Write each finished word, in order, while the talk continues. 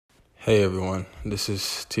Hey everyone, this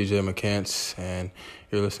is TJ McCants, and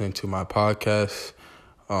you're listening to my podcast.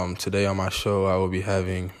 Today on my show, I will be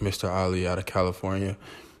having Mr. Ali out of California,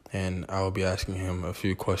 and I will be asking him a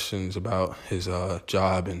few questions about his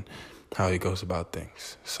job and how he goes about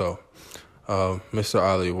things. So, Mr.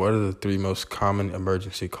 Ali, what are the three most common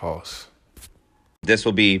emergency calls? This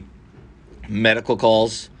will be medical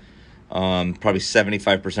calls. Probably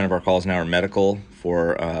 75% of our calls now are medical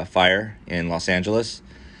for fire in Los Angeles.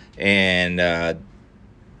 And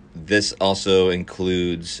this also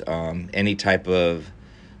includes any type of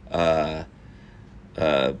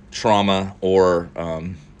trauma or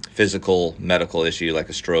physical medical issue like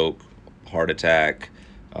a stroke, heart attack,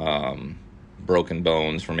 broken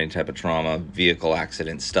bones from any type of trauma, vehicle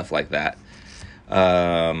accidents, stuff like that.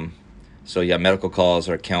 Medical calls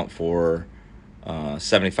account for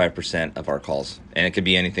 75% of our calls. And it could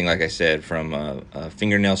be anything, like I said, from a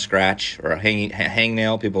fingernail scratch or a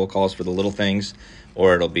hangnail. People will call us for the little things,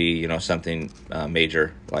 or it'll be, something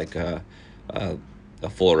major like a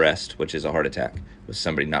full arrest, which is a heart attack with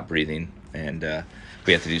somebody not breathing. And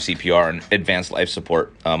we have to do CPR and advanced life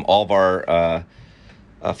support. All of our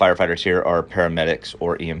firefighters here are paramedics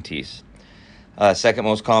or EMTs. Second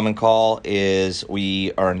most common call is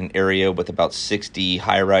we are in an area with about 60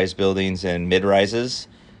 high-rise buildings and mid-rises.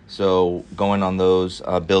 So going on those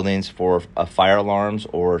buildings for fire alarms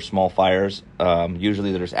or small fires,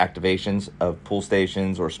 usually there's activations of pool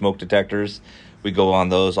stations or smoke detectors. We go on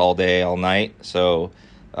those all day, all night. So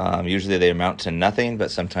usually they amount to nothing, but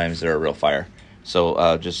sometimes they're a real fire.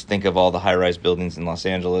 So just think of all the high-rise buildings in Los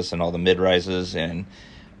Angeles and all the mid-rises and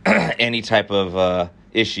any type of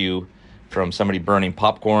issue from somebody burning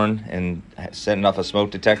popcorn and setting off a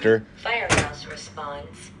smoke detector. Firehouse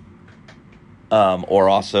response. Or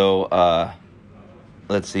also,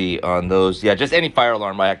 let's see, on those, just any fire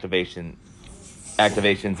alarm by activations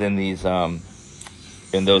in these,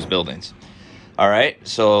 in those buildings. All right,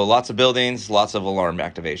 so lots of buildings, lots of alarm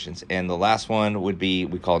activations. And the last one would be,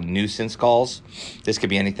 we call nuisance calls. This could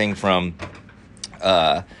be anything from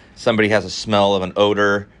somebody has a smell of an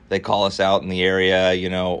odor, they call us out in the area,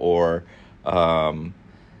 or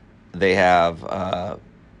they have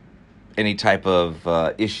any type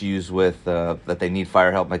of issues with that they need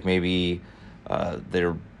fire help, like maybe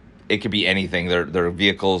it could be anything. Their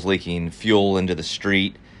vehicle's leaking fuel into the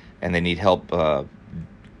street and they need help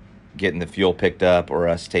getting the fuel picked up or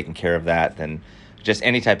us taking care of that. Then just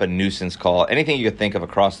any type of nuisance call, anything you could think of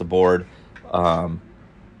across the board.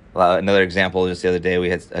 Another example, just the other day, we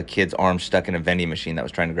had a kid's arm stuck in a vending machine that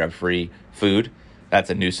was trying to grab free food. That's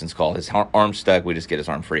a nuisance call. His arm stuck. We just get his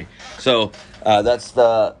arm free. So that's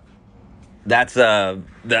the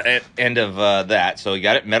end of that. So you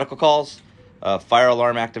got it. Medical calls, fire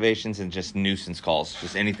alarm activations, and just nuisance calls.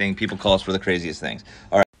 Just anything. People call us for the craziest things.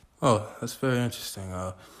 All right. Oh, that's very interesting.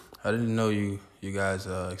 I didn't know you guys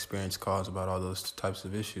experience calls about all those types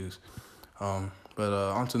of issues. But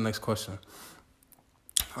on to the next question.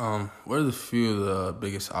 What are the few of the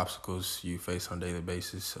biggest obstacles you face on a daily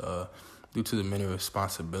basis due to the many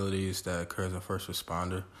responsibilities that occur as a first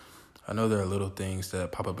responder? I know there are little things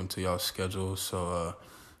that pop up into y'all's schedule, so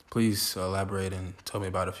please elaborate and tell me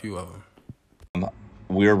about a few of them.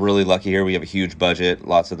 We're really lucky here. We have a huge budget,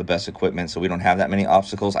 lots of the best equipment, so we don't have that many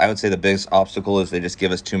obstacles. I would say the biggest obstacle is they just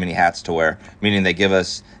give us too many hats to wear, meaning they give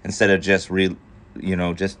us, instead of just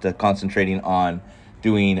concentrating on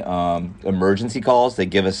doing emergency calls, they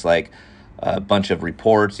give us like a bunch of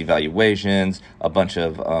reports, evaluations, a bunch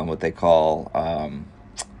of what they call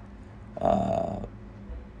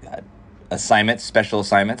assignments, special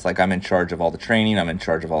assignments. Like I'm in charge of all the training, I'm in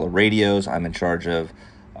charge of all the radios, I'm in charge of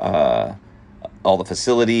all the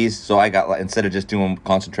facilities. So I got, instead of just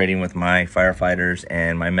concentrating with my firefighters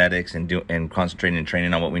and my medics and concentrating and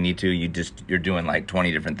training on what we need to, you're doing like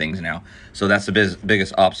 20 different things now. So that's the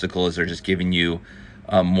biggest obstacle, is they're just giving you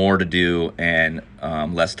more to do and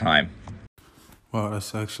less time. Wow,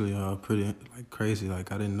 that's actually pretty crazy. I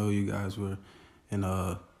didn't know you guys were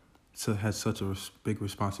had such a big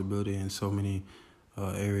responsibility in so many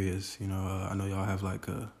areas. I know y'all have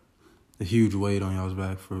a huge weight on y'all's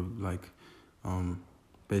back for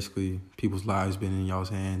basically people's lives being in y'all's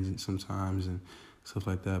hands and sometimes and stuff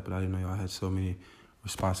like that. But I didn't know y'all had so many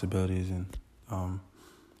responsibilities and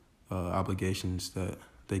obligations that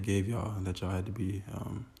they gave y'all and that y'all had to be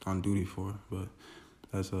on duty for. But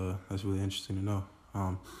that's really interesting to know.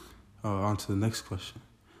 On to the next question.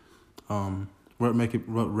 What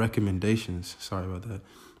recommendations,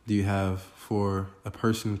 do you have for a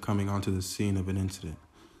person coming onto the scene of an incident?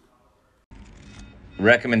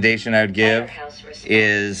 Recommendation I would give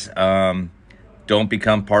is don't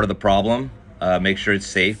become part of the problem. Make sure it's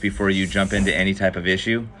safe before you jump into any type of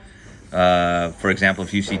issue. For example,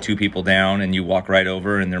 if you see two people down and you walk right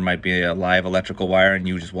over and there might be a live electrical wire and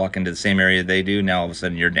you just walk into the same area they do, now all of a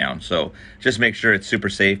sudden you're down. So just make sure it's super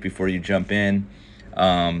safe before you jump into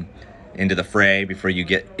the fray, before you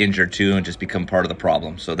get injured too and just become part of the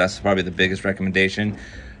problem. So that's probably the biggest recommendation.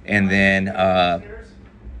 And then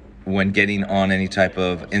when getting on any type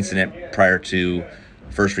of incident prior to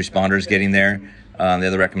first responders getting there, the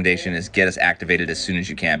other recommendation is get us activated as soon as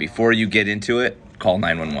you can. Before you get into it, call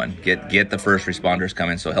 911. Get the first responders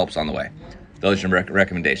coming so help's on the way. Those are your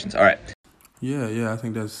recommendations. All right. Yeah, I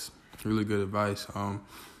think that's really good advice.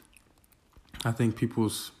 I think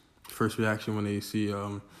people's first reaction when they see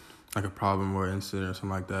like a problem or incident or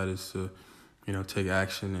something like that is to, take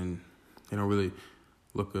action and really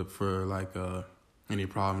look up for like any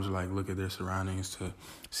problems or like look at their surroundings to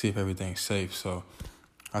see if everything's safe. So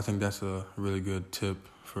I think that's a really good tip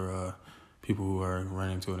for people who are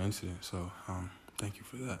running into an incident. So thank you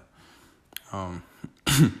for that.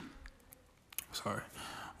 Sorry.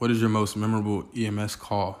 What is your most memorable EMS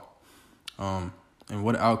call? And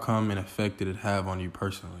what outcome and effect did it have on you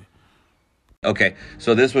personally? Okay,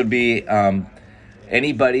 so this would be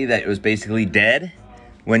anybody that was basically dead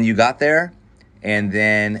when you got there, and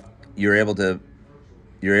then you're able to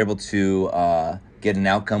get an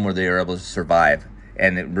outcome where they are able to survive.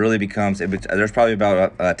 And it really becomes, there's probably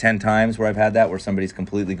about 10 times where I've had that, where somebody's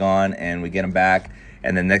completely gone and we get them back.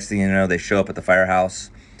 And then next thing you know, they show up at the firehouse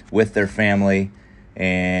with their family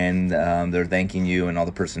and they're thanking you and all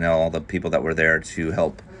the personnel, all the people that were there to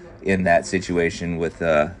help in that situation with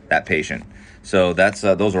that patient. So that's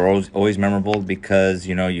those are always memorable because,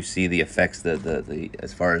 you see the effects, the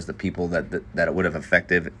as far as the people that it would have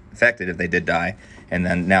affected if they did die. And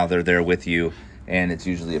then now they're there with you. And it's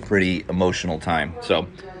usually a pretty emotional time. So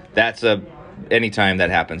that's any time that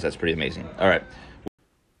happens, that's pretty amazing. All right.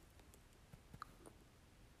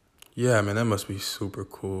 Yeah, man, that must be super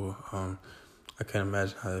cool. I can't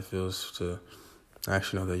imagine how it feels to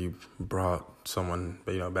actually know that you brought someone,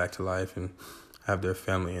 back to life and have their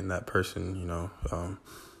family and that person,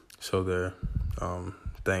 show their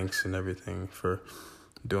thanks and everything for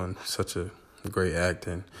doing such a great act.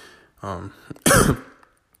 And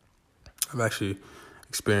I've actually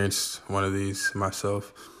experienced one of these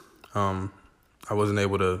myself. I wasn't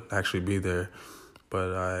able to actually be there,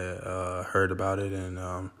 but I heard about it, and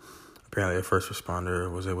apparently a first responder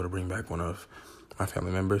was able to bring back one of my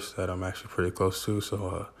family members that I'm actually pretty close to,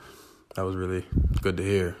 so that was really good to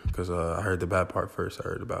hear because I heard the bad part first. I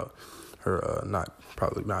heard about her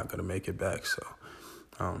probably not going to make it back,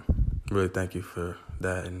 so really thank you for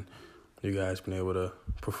that, and you guys been able to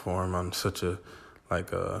perform on such a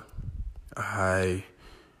high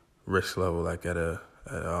risk level, like at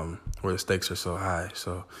where the stakes are so high.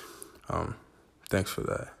 So thanks for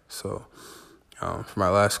that. So for my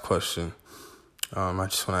last question, I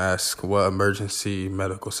just want to ask, what emergency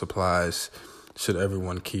medical supplies should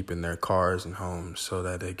everyone keep in their cars and homes so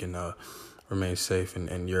that they can remain safe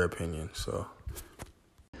in your opinion? So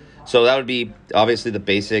that would be obviously the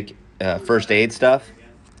basic first aid stuff.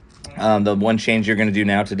 The one change you're going to do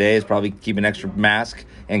now today is probably keep an extra mask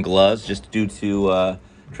and gloves, just due to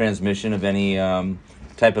transmission of any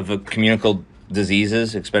type of communicable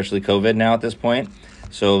diseases, especially COVID now at this point.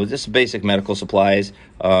 So just basic medical supplies,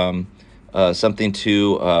 something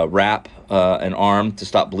to wrap an arm to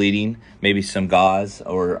stop bleeding, maybe some gauze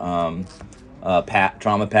or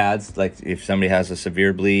trauma pads, like if somebody has a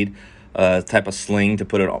severe bleed, type of sling to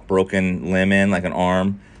put a broken limb in, like an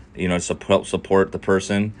arm, to help support the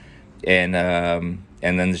person. And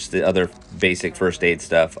then just the other basic first aid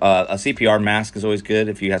stuff. A CPR mask is always good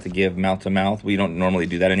if you have to give mouth to mouth. We don't normally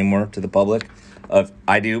do that anymore to the public.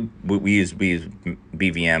 I do. We use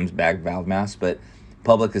BVMs, bag valve masks, but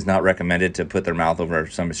public is not recommended to put their mouth over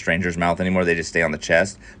some stranger's mouth anymore. They just stay on the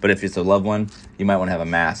chest. But if it's a loved one, you might want to have a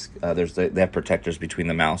mask. They have protectors between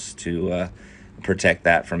the mouths to protect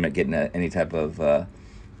that from it getting any type of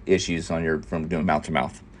issues from doing mouth to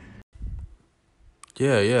mouth.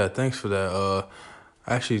 Yeah, thanks for that.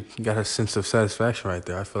 I actually got a sense of satisfaction right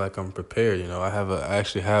there. I feel like I'm prepared. I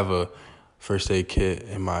actually have a first aid kit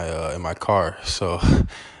in my car, so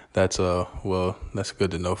that's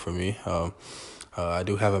good to know for me. I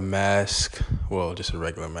do have a mask, just a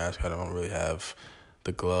regular mask. I don't really have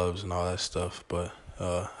the gloves and all that stuff, but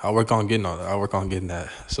I'll work on getting that,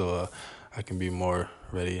 so I can be more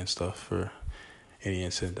ready and stuff for any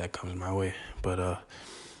incident that comes my way. But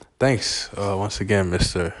thanks once again,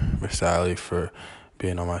 Mr. Ali, for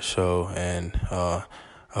being on my show, and I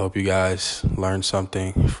hope you guys learned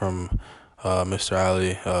something from Mr.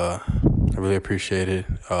 Ali. I really appreciated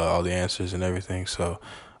all the answers and everything. So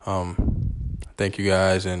thank you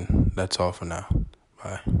guys, and that's all for now.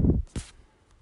 Bye.